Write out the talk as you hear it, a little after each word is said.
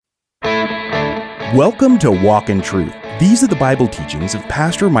Welcome to Walk in Truth. These are the Bible teachings of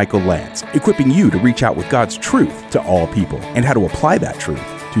Pastor Michael Lantz, equipping you to reach out with God's truth to all people and how to apply that truth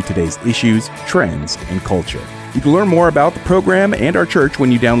to today's issues, trends, and culture. You can learn more about the program and our church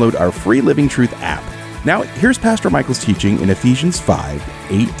when you download our free Living Truth app. Now, here's Pastor Michael's teaching in Ephesians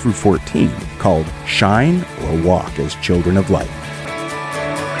 5, 8 through 14, called Shine or Walk as Children of Light.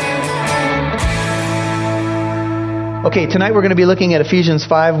 Okay, tonight we're going to be looking at Ephesians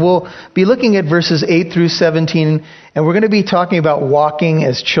 5. We'll be looking at verses 8 through 17, and we're going to be talking about walking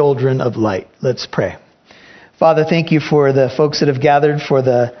as children of light. Let's pray. Father, thank you for the folks that have gathered for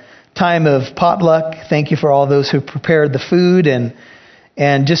the time of potluck. Thank you for all those who prepared the food and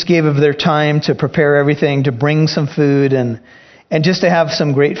just gave of their time to prepare everything, to bring some food, and just to have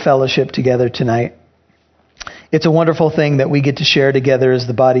some great fellowship together tonight. It's a wonderful thing that we get to share together as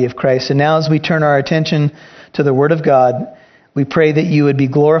the body of Christ. And now as we turn our attention to the Word of God, we pray that you would be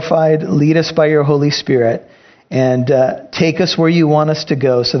glorified, lead us by your Holy Spirit, and take us where you want us to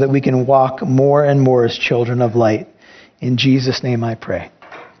go so that we can walk more and more as children of light. In Jesus' name I pray.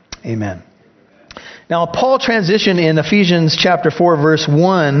 Amen. Now, Paul transitioned in Ephesians chapter 4, verse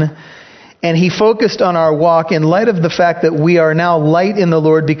 1, and he focused on our walk in light of the fact that we are now light in the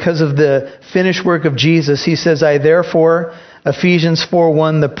Lord because of the finished work of Jesus. He says, I therefore, Ephesians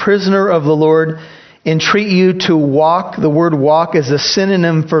 4:1, the prisoner of the Lord, entreat you to walk. The word walk is a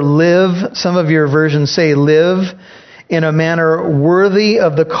synonym for live. Some of your versions say live in a manner worthy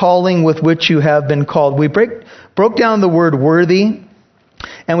of the calling with which you have been called. We broke down the word worthy,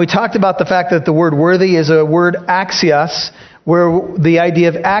 and we talked about the fact that the word worthy is a word axios, where the idea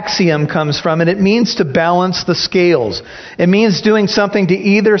of axiom comes from, and it means to balance the scales. It means doing something to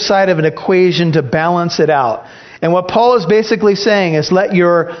either side of an equation to balance it out. And what Paul is basically saying is let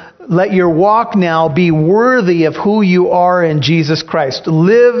your walk now be worthy of who you are in Jesus Christ.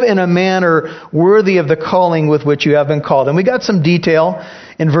 Live in a manner worthy of the calling with which you have been called. And we got some detail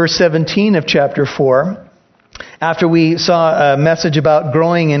in verse 17 of chapter 4. After we saw a message about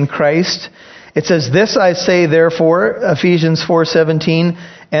growing in Christ, it says, this I say therefore, Ephesians 4:17,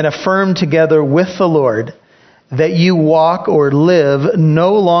 and affirm together with the Lord, that you walk or live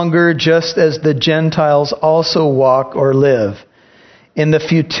no longer just as the Gentiles also walk or live, in the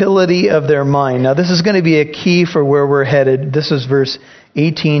futility of their mind. Now this is going to be a key for where we're headed. This is verse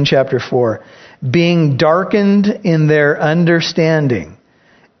 18, chapter 4. Being darkened in their understanding,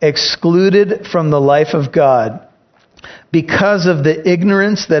 excluded from the life of God, because of the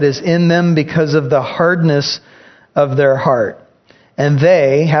ignorance that is in them, because of the hardness of their heart. And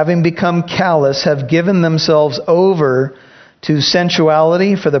they, having become callous, have given themselves over to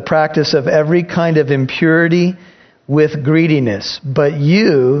sensuality for the practice of every kind of impurity with greediness. But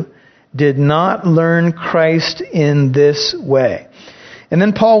you did not learn Christ in this way. And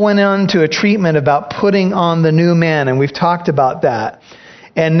then Paul went on to a treatment about putting on the new man, and we've talked about that.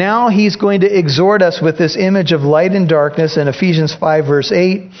 And now he's going to exhort us with this image of light and darkness in Ephesians 5, verse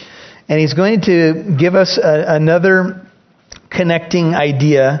 8. And he's going to give us another connecting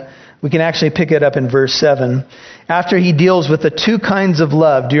idea. We can actually pick it up in verse 7. After he deals with the two kinds of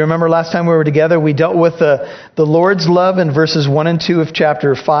love. Do you remember last time we were together? We dealt with the Lord's love in verses 1 and 2 of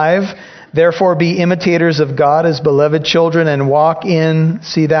chapter 5. Therefore be imitators of God as beloved children and walk in,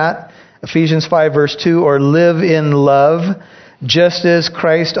 see that? Ephesians 5, verse 2, or live in love, just as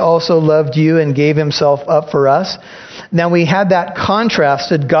Christ also loved you and gave himself up for us. Now we had that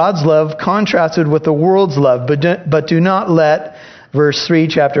contrasted, God's love contrasted with the world's love, but do not let, verse 3,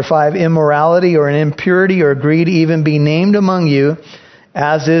 chapter 5, immorality or an impurity or greed even be named among you,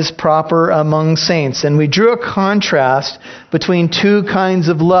 as is proper among saints. And we drew a contrast between two kinds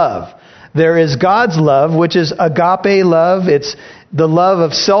of love. There is God's love, which is agape love. It's the love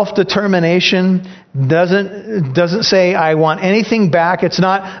of self-determination. Doesn't say, I want anything back. It's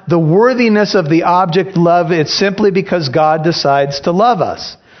not the worthiness of the object love. It's simply because God decides to love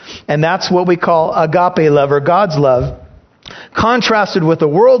us. And that's what we call agape love, or God's love. Contrasted with the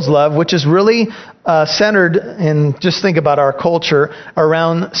world's love, which is really centered in, just think about our culture,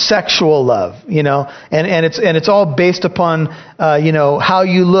 around sexual love, and it's all based upon how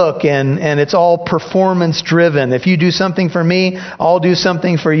you look, and it's all performance driven. If you do something for me, I'll do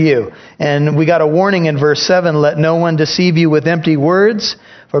something for you. And we got a warning in verse 7, let no one deceive you with empty words,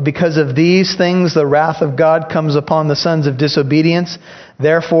 for because of these things the wrath of God comes upon the sons of disobedience.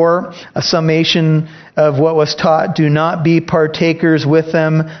 Therefore, a summation of what was taught, do not be partakers with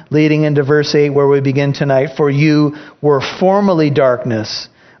them, leading into verse 8 where we begin tonight. For you were formerly darkness,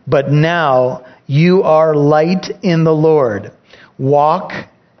 but now you are light in the Lord. Walk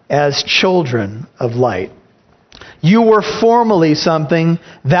as children of light. You were formerly something.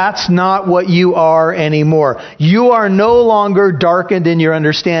 That's not what you are anymore. You are no longer darkened in your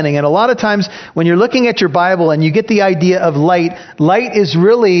understanding. And a lot of times when you're looking at your Bible and you get the idea of light, light is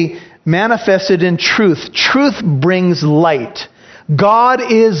really manifested in truth. Truth brings light. God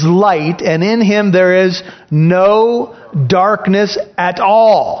is light, and in Him there is no darkness at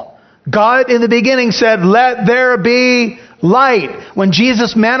all. God in the beginning said, "Let there be light." When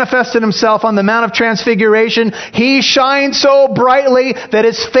Jesus manifested Himself on the Mount of Transfiguration, He shined so brightly that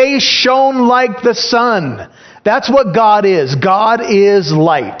His face shone like the sun. That's what God is. God is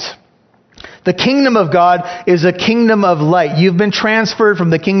light. The kingdom of God is a kingdom of light. You've been transferred from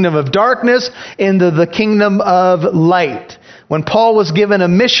the kingdom of darkness into the kingdom of light. When Paul was given a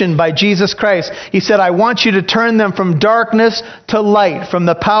mission by Jesus Christ, he said, "I want you to turn them from darkness to light, from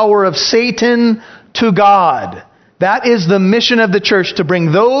the power of Satan to God." That is the mission of the church, to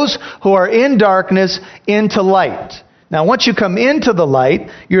bring those who are in darkness into light. Now, once you come into the light,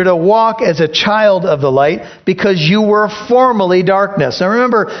 you're to walk as a child of the light because you were formerly darkness. Now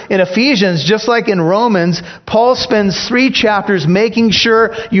remember, in Ephesians, just like in Romans, Paul spends 3 chapters making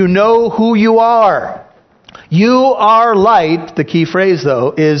sure you know who you are. You are light. The key phrase,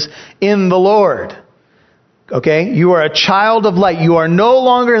 though, is in the Lord. Okay? You are a child of light. You are no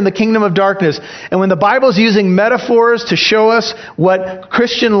longer in the kingdom of darkness. And when the Bible is using metaphors to show us what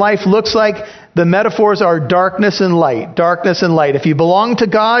Christian life looks like, the metaphors are darkness and light. Darkness and light. If you belong to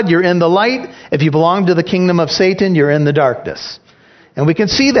God, you're in the light. If you belong to the kingdom of Satan, you're in the darkness. And we can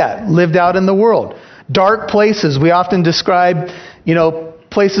see that lived out in the world. Dark places. We often describe,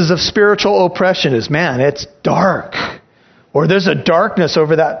 places of spiritual oppression as, man, it's dark. Or there's a darkness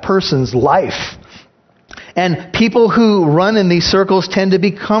over that person's life. And people who run in these circles tend to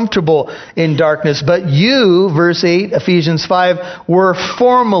be comfortable in darkness. But you, verse 8, Ephesians 5, were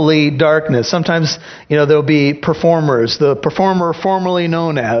formerly darkness. Sometimes, there'll be performers. The performer formerly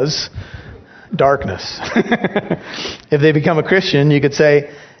known as darkness. If they become a Christian, you could say,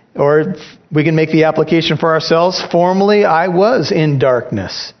 or we can make the application for ourselves, formerly I was in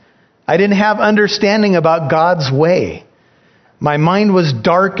darkness. I didn't have understanding about God's way. My mind was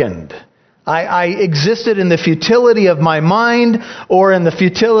darkened. I existed in the futility of my mind or in the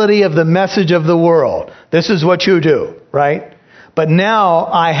futility of the message of the world. This is what you do, right? But now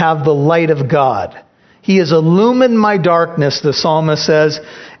I have the light of God. He has illumined my darkness, the psalmist says,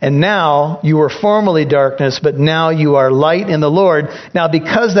 and now you were formerly darkness, but now you are light in the Lord. Now,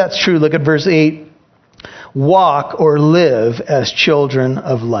 because that's true, look at verse 8. Walk or live as children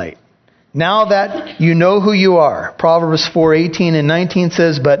of light. Now that you know who you are. Proverbs 4:18 and 19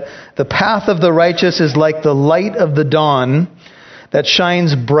 says, "But the path of the righteous is like the light of the dawn that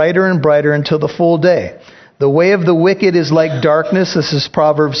shines brighter and brighter until the full day. The way of the wicked is like darkness." This is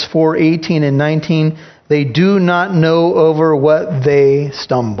Proverbs 4:18 and 19. "They do not know over what they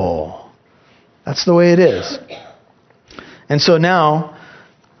stumble." That's the way it is. And so now,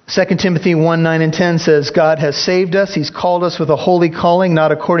 2 Timothy 1:9 and 10 says, God has saved us. He's called us with a holy calling,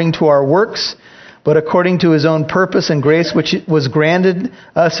 not according to our works, but according to His own purpose and grace, which was granted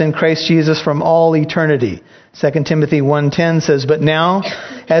us in Christ Jesus from all eternity. 2 Timothy 1:10 says, "But now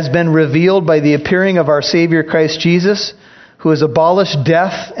has been revealed by the appearing of our Savior Christ Jesus, who has abolished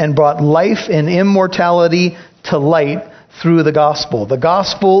death and brought life and immortality to light through the gospel." The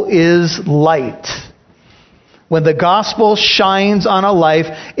gospel is light. When the gospel shines on a life,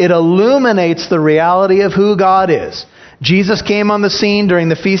 it illuminates the reality of who God is. Jesus came on the scene during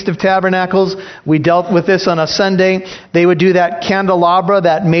the Feast of Tabernacles. We dealt with this on a Sunday. They would do that candelabra,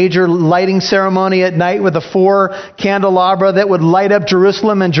 that major lighting ceremony at night with the 4 candelabra that would light up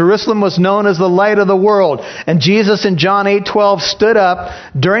Jerusalem. And Jerusalem was known as the light of the world. And Jesus in John 8:12 stood up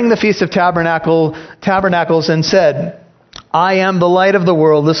during the Feast of Tabernacles and said, "I am the light of the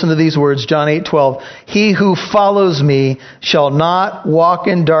world." Listen to these words, John 8:12. "He who follows me shall not walk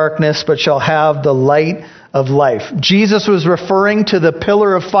in darkness, but shall have the light of life." Jesus was referring to the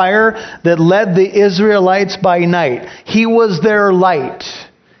pillar of fire that led the Israelites by night. He was their light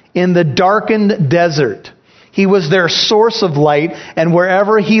in the darkened desert. He was their source of light, and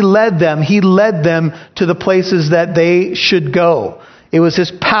wherever He led them to the places that they should go. It was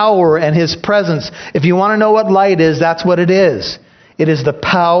His power and His presence. If you want to know what light is, that's what it is. It is the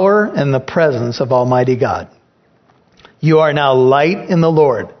power and the presence of Almighty God. You are now light in the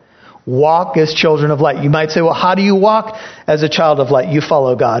Lord. Walk as children of light. You might say, well, how do you walk as a child of light? You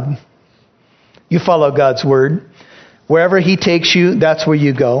follow God. You follow God's word. Wherever He takes you, that's where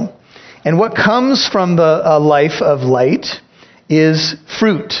you go. And what comes from the life of light is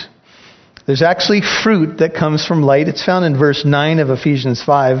fruit. There's actually fruit that comes from light. It's found in verse 9 of Ephesians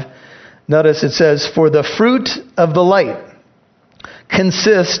 5. Notice it says, for the fruit of the light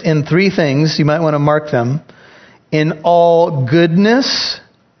consists in three things. You might want to mark them. In all goodness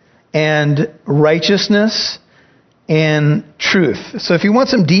and righteousness and truth. So if you want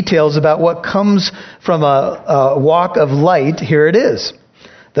some details about what comes from a walk of light, here it is.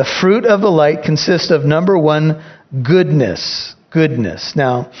 The fruit of the light consists of, number one, goodness. Goodness.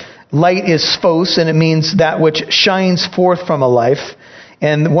 Now, light is phos, and it means that which shines forth from a life.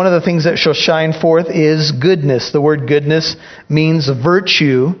 And one of the things that shall shine forth is goodness. The word goodness means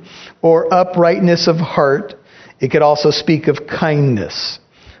virtue or uprightness of heart. It could also speak of kindness.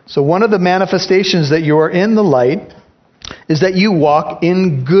 So one of the manifestations that you are in the light is that you walk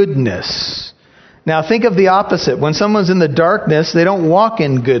in goodness. Now think of the opposite. When someone's in the darkness, they don't walk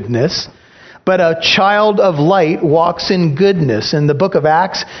in goodness. But a child of light walks in goodness. In the book of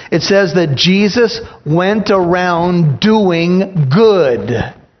Acts, it says that Jesus went around doing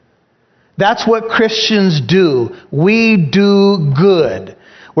good. That's what Christians do. We do good.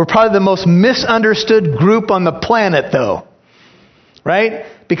 We're probably the most misunderstood group on the planet, though. Right?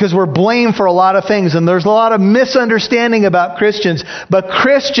 Because we're blamed for a lot of things, and there's a lot of misunderstanding about Christians. But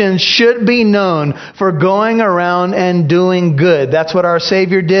Christians should be known for going around and doing good. That's what our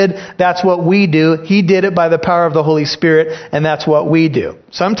Savior did. That's what we do. He did it by the power of the Holy Spirit, and that's what we do.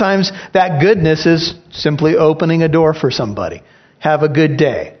 Sometimes that goodness is simply opening a door for somebody. Have a good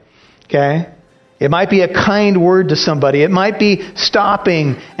day. Okay? It might be a kind word to somebody. It might be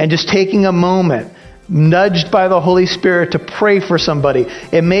stopping and just taking a moment, nudged by the Holy Spirit to pray for somebody.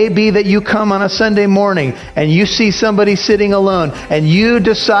 It may be that you come on a Sunday morning and you see somebody sitting alone and you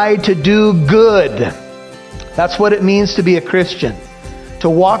decide to do good. That's what it means to be a Christian. To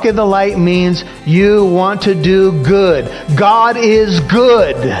walk in the light means you want to do good. God is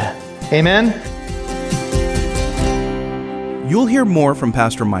good. Amen? You'll hear more from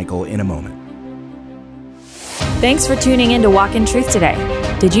Pastor Michael in a moment. Thanks for tuning in to Walk in Truth today.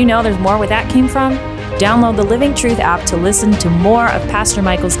 Did you know there's more where that came from? Download the Living Truth app to listen to more of Pastor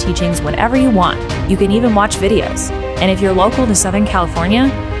Michael's teachings whenever you want. You can even watch videos. And if you're local to Southern California,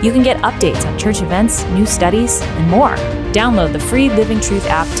 you can get updates on church events, new studies, and more. Download the free Living Truth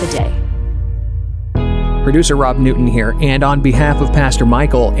app today. Producer Rob Newton here, and on behalf of Pastor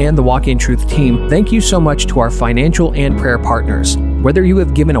Michael and the Walk in Truth team, thank you so much to our financial and prayer partners. Whether you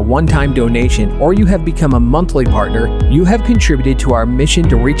have given a one-time donation or you have become a monthly partner, you have contributed to our mission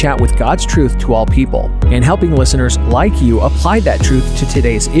to reach out with God's truth to all people, and helping listeners like you apply that truth to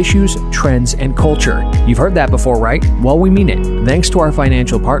today's issues, trends, and culture. You've heard that before, right? Well, we mean it. Thanks to our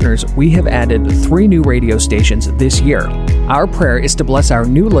financial partners, we have added 3 new radio stations this year. Our prayer is to bless our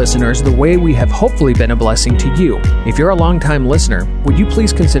new listeners the way we have hopefully been a blessing to you. If you're a longtime listener, would you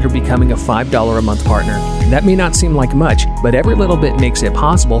please consider becoming a $5 a month partner? That may not seem like much, but every little bit makes it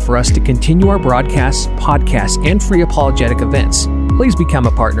possible for us to continue our broadcasts, podcasts, and free apologetic events. Please become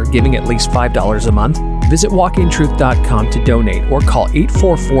a partner giving at least $5 a month. Visit walkintruth.com to donate or call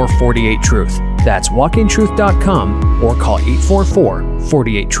 844-48-TRUTH. That's walkintruth.com or call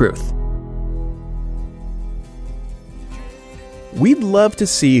 844-48-TRUTH. We'd love to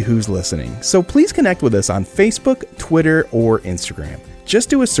see who's listening, so please connect with us on Facebook, Twitter, or Instagram. Just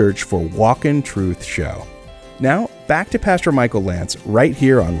do a search for Walk in Truth Show. Now, back to Pastor Michael Lance right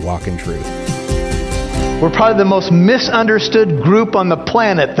here on Walk in Truth. We're probably the most misunderstood group on the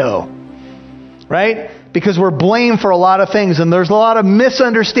planet, though. Right? Because we're blamed for a lot of things, and there's a lot of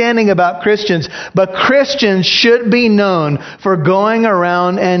misunderstanding about Christians. But Christians should be known for going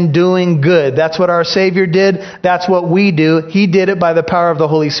around and doing good. That's what our Savior did. That's what we do. He did it by the power of the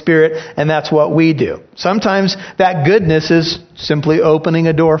Holy Spirit, and that's what we do. Sometimes that goodness is simply opening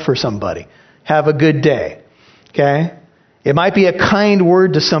a door for somebody. Have a good day. Okay? It might be a kind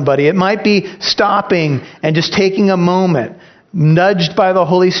word to somebody. It might be stopping and just taking a moment, nudged by the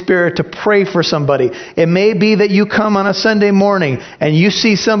Holy Spirit to pray for somebody. It may be that you come on a Sunday morning and you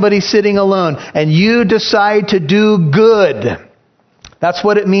see somebody sitting alone and you decide to do good. That's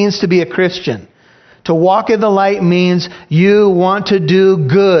what it means to be a Christian. To walk in the light means you want to do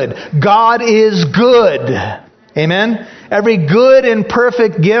good. God is good. Amen? Every good and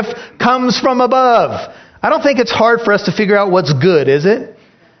perfect gift comes from above. I don't think it's hard for us to figure out what's good, is it?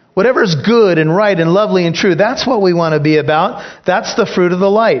 Whatever's good and right and lovely and true, that's what we want to be about. That's the fruit of the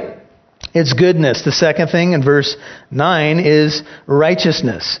light. It's goodness. The second thing in verse 9 is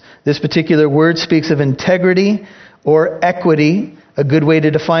righteousness. This particular word speaks of integrity or equity. A good way to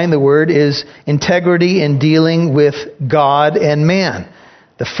define the word is integrity in dealing with God and man.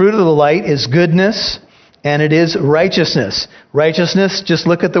 The fruit of the light is goodness, and it is righteousness. Righteousness, just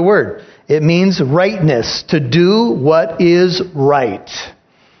look at the word. It means rightness, to do what is right.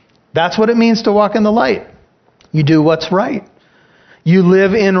 That's what it means to walk in the light. You do what's right. You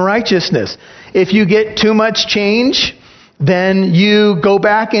live in righteousness. If you get too much change, then you go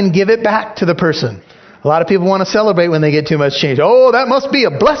back and give it back to the person. A lot of people want to celebrate when they get too much change. Oh, that must be a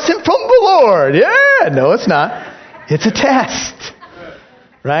blessing from the Lord. Yeah. No, it's not. It's a test.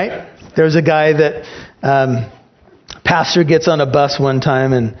 Right? There's a guy that pastor gets on a bus one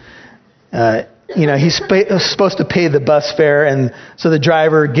time, and he's supposed to pay the bus fare, and so the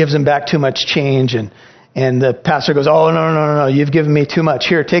driver gives him back too much change, and the pastor goes, "Oh, no, you've given me too much.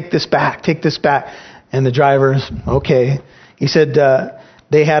 Here, take this back. And the driver's, okay. He said,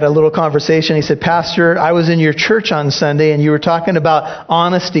 they had a little conversation. He said, "Pastor, I was in your church on Sunday, and you were talking about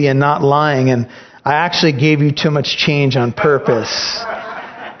honesty and not lying, and I actually gave you too much change on purpose.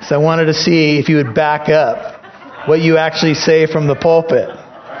 So I wanted to see if you would back up what you actually say from the pulpit.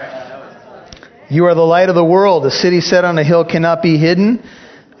 You are the light of the world. A city set on a hill cannot be hidden,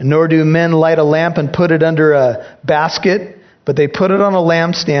 nor do men light a lamp and put it under a basket, but they put it on a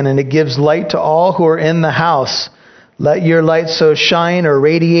lampstand, and it gives light to all who are in the house. Let your light so shine or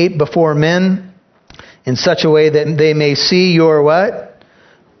radiate before men in such a way that they may see your" what?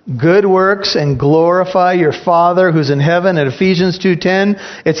 "Good works and glorify your Father who's in heaven." At Ephesians 2:10,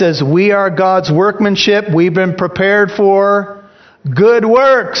 it says, we are God's workmanship. We've been prepared for good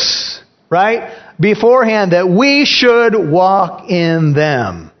works, right? Beforehand, that we should walk in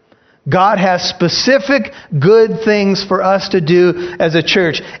them. God has specific good things for us to do as a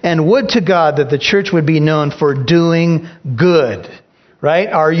church. And would to God that the church would be known for doing good,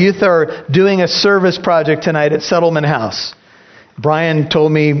 right? Our youth are doing a service project tonight at Settlement House. Brian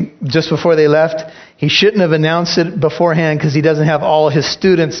told me just before they left, he shouldn't have announced it beforehand because he doesn't have all his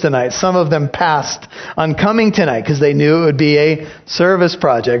students tonight. Some of them passed on coming tonight because they knew it would be a service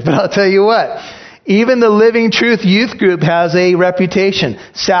project. But I'll tell you what, even the Living Truth Youth Group has a reputation.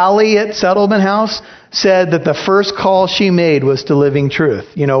 Sally at Settlement House said that the first call she made was to Living Truth.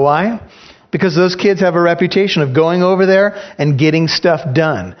 You know why? Because those kids have a reputation of going over there and getting stuff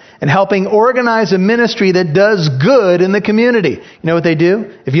done and helping organize a ministry that does good in the community. You know what they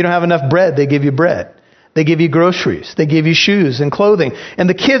do? If you don't have enough bread, they give you bread. They give you groceries. They give you shoes and clothing. And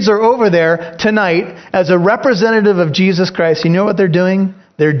the kids are over there tonight as a representative of Jesus Christ. You know what they're doing?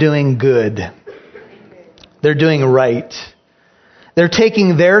 They're doing good. They're doing right. They're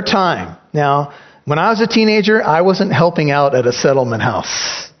taking their time. Now, when I was a teenager, I wasn't helping out at a Settlement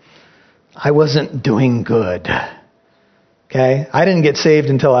House. I wasn't doing good. Okay? I didn't get saved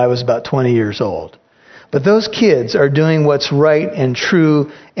until I was about 20 years old. But those kids are doing what's right and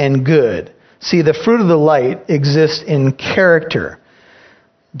true and good. See, the fruit of the light exists in character.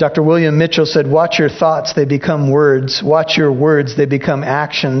 Dr. William Mitchell said, watch your thoughts, they become words. Watch your words, they become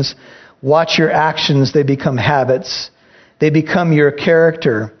actions. Watch your actions, they become habits. They become your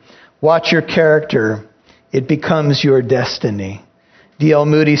character. Watch your character, it becomes your destiny. D.L.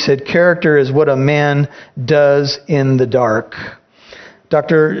 Moody said, character is what a man does in the dark.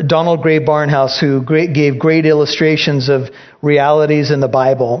 Dr. Donald Gray Barnhouse, who gave great illustrations of realities in the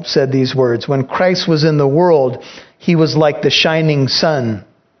Bible, said these words, when Christ was in the world, he was like the shining sun.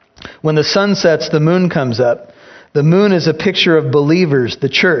 When the sun sets, the moon comes up. The moon is a picture of believers, the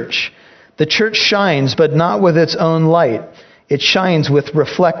church. The church shines, but not with its own light. It shines with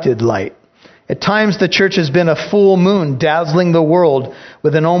reflected light. At times, the church has been a full moon, dazzling the world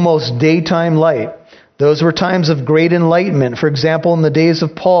with an almost daytime light. Those were times of great enlightenment. For example, in the days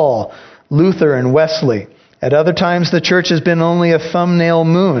of Paul, Luther, and Wesley. At other times, the church has been only a thumbnail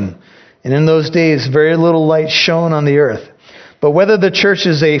moon. And in those days, very little light shone on the earth. But whether the church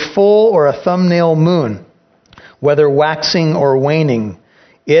is a full or a thumbnail moon, whether waxing or waning,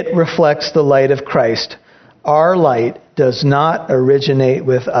 it reflects the light of Christ. Our light does not originate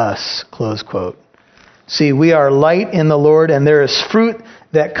with us, close quote. See, we are light in the Lord, and there is fruit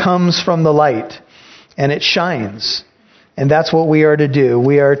that comes from the light, and it shines. And that's what we are to do.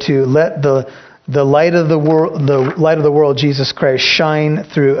 We are to let the light of the world, Jesus Christ, shine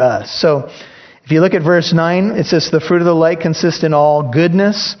through us. So, if you look at verse 9, it says, the fruit of the light consists in all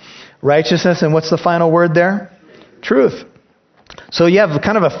goodness, righteousness, and what's the final word there? Truth. So you have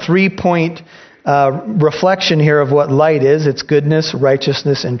kind of a 3-point reflection here of what light is. It's goodness,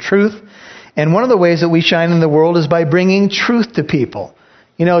 righteousness, and truth. And one of the ways that we shine in the world is by bringing truth to people.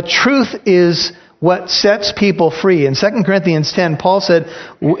 You know, truth is what sets people free. In 2 Corinthians 10, Paul said,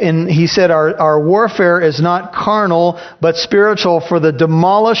 our warfare is not carnal, but spiritual, for the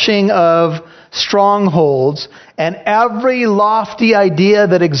demolishing of strongholds and every lofty idea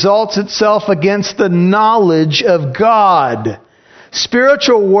that exalts itself against the knowledge of God.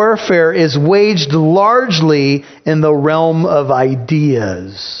 Spiritual warfare is waged largely in the realm of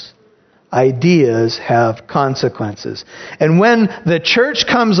ideas. ideas have consequences. And when the church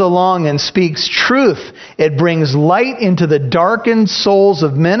comes along and speaks truth, it brings light into the darkened souls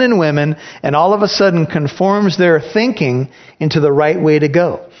of men and women, and all of a sudden conforms their thinking into the right way to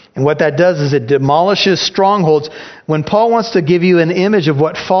go. And what that does is it demolishes strongholds. When Paul wants to give you an image of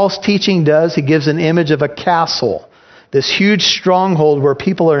what false teaching does, he gives an image of a castle. This huge stronghold where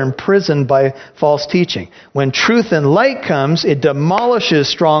people are imprisoned by false teaching. When truth and light comes, it demolishes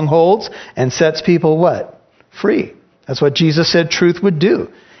strongholds and sets people what? Free. That's what Jesus said truth would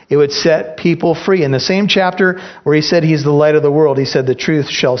do. It would set people free. In the same chapter where he said he's the light of the world, he said the truth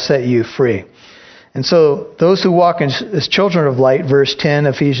shall set you free. And so those who walk as children of light, verse 10,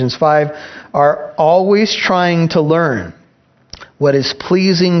 Ephesians 5, are always trying to learn what is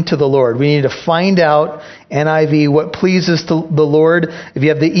pleasing to the Lord. We need to find out, NIV, what pleases the Lord. If you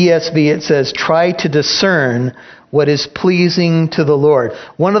have the ESV, it says, try to discern what is pleasing to the Lord.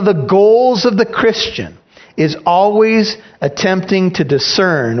 One of the goals of the Christian is always attempting to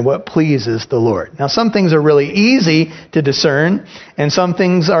discern what pleases the Lord. Now, some things are really easy to discern, and some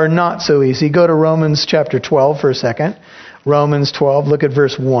things are not so easy. Go to Romans chapter 12 for a second. Romans 12, look at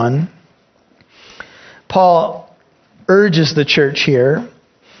verse 1. Paul urges the church here.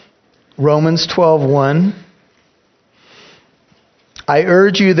 Romans 12:1. I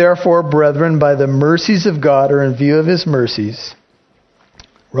urge you, therefore, brethren, by the mercies of God, or in view of his mercies,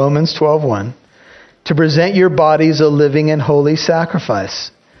 Romans 12:1, to present your bodies a living and holy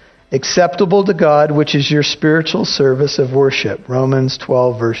sacrifice, acceptable to God, which is your spiritual service of worship. Romans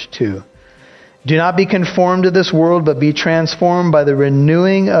 12, verse 2. Do not be conformed to this world, but be transformed by the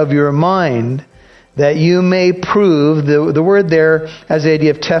renewing of your mind, that you may prove, the word there has the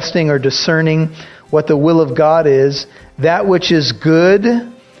idea of testing or discerning what the will of God is, that which is good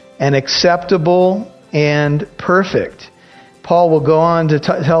and acceptable and perfect. Paul will go on to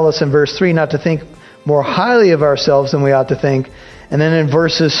tell us in verse 3 not to think more highly of ourselves than we ought to think. And then in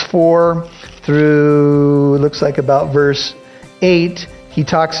verses 4 through, looks like about verse 8, he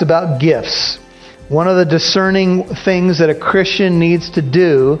talks about gifts. One of the discerning things that a Christian needs to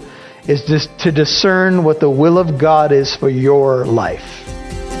do is just to discern what the will of God is for your life.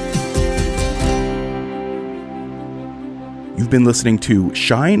 You've been listening to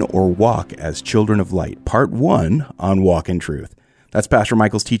Shine or Walk as Children of Light, Part 1 on Walk in Truth. That's Pastor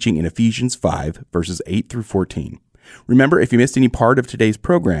Michael's teaching in Ephesians 5, verses 8 through 14. Remember, if you missed any part of today's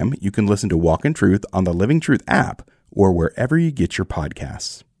program, you can listen to Walk in Truth on the Living Truth app or wherever you get your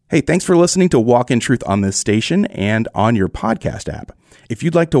podcasts. Hey, thanks for listening to Walk in Truth on this station and on your podcast app. If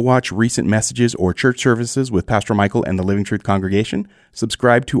you'd like to watch recent messages or church services with Pastor Michael and the Living Truth congregation,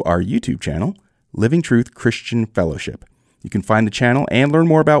 subscribe to our YouTube channel, Living Truth Christian Fellowship. You can find the channel and learn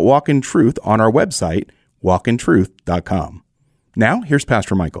more about Walk in Truth on our website, walkintruth.com. Now, here's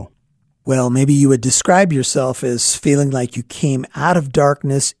Pastor Michael. Well, maybe you would describe yourself as feeling like you came out of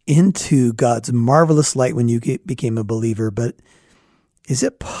darkness into God's marvelous light when you became a believer, but is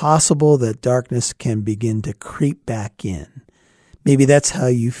it possible that darkness can begin to creep back in? Maybe that's how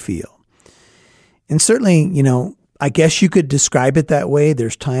you feel. And certainly, I guess you could describe it that way.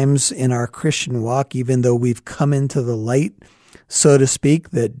 There's times in our Christian walk, even though we've come into the light, so to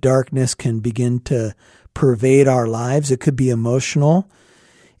speak, that darkness can begin to pervade our lives. It could be emotional.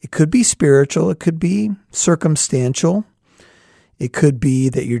 It could be spiritual. It could be circumstantial. It could be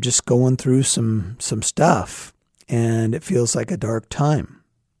that you're just going through some stuff and it feels like a dark time.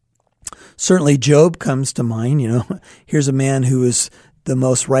 Certainly Job comes to mind. Here's a man who is the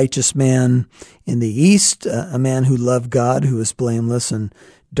most righteous man in the East, a man who loved God, who was blameless, and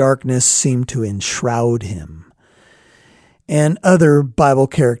darkness seemed to enshroud him. And other Bible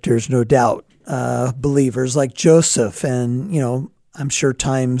characters, no doubt, believers like Joseph and, I'm sure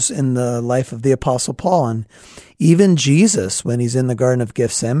times in the life of the Apostle Paul and even Jesus when he's in the Garden of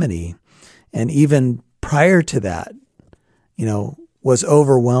Gethsemane. And even prior to that, was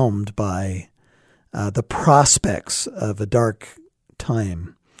overwhelmed by the prospects of a dark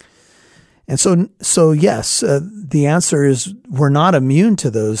time. And so yes, the answer is we're not immune to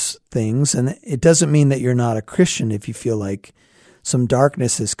those things. And it doesn't mean that you're not a Christian if you feel like some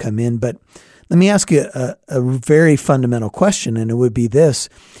darkness has come in. But let me ask you a very fundamental question, and it would be this.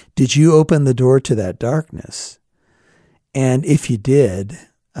 Did you open the door to that darkness? And if you did,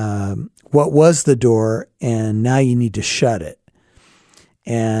 what was the door? And now you need to shut it.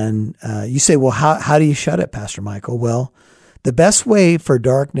 And you say, well, how do you shut it, Pastor Michael? Well, the best way for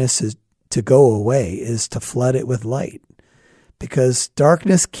darkness is to go away is to flood it with light, because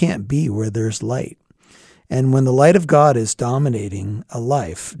darkness can't be where there's light. And when the light of God is dominating a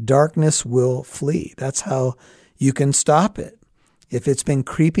life, darkness will flee. That's how you can stop it, if it's been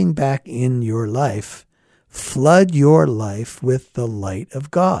creeping back in your life, flood your life with the light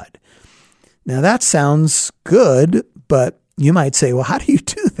of God. Now that sounds good, but you might say, well, how do you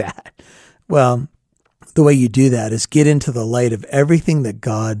do that? Well, the way you do that is get into the light of everything that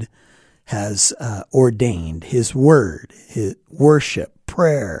God has ordained, His Word, His worship,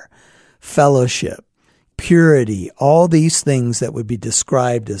 prayer, fellowship, purity, all these things that would be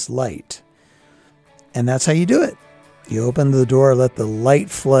described as light. And that's how you do it. You open the door, let the light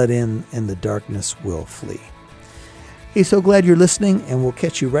flood in, and the darkness will flee. Hey, so glad you're listening, and we'll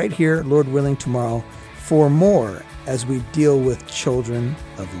catch you right here, Lord willing, tomorrow for more as we deal with children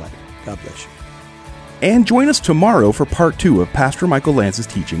of light. God bless you. And join us tomorrow for part 2 of Pastor Michael Lance's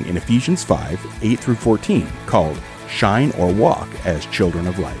teaching in Ephesians 5, 8 through 14, called Shine or Walk as Children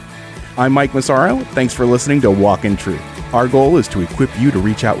of Light. I'm Mike Massaro. Thanks for listening to Walk in Truth. Our goal is to equip you to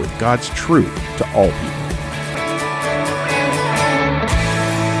reach out with God's truth to all people.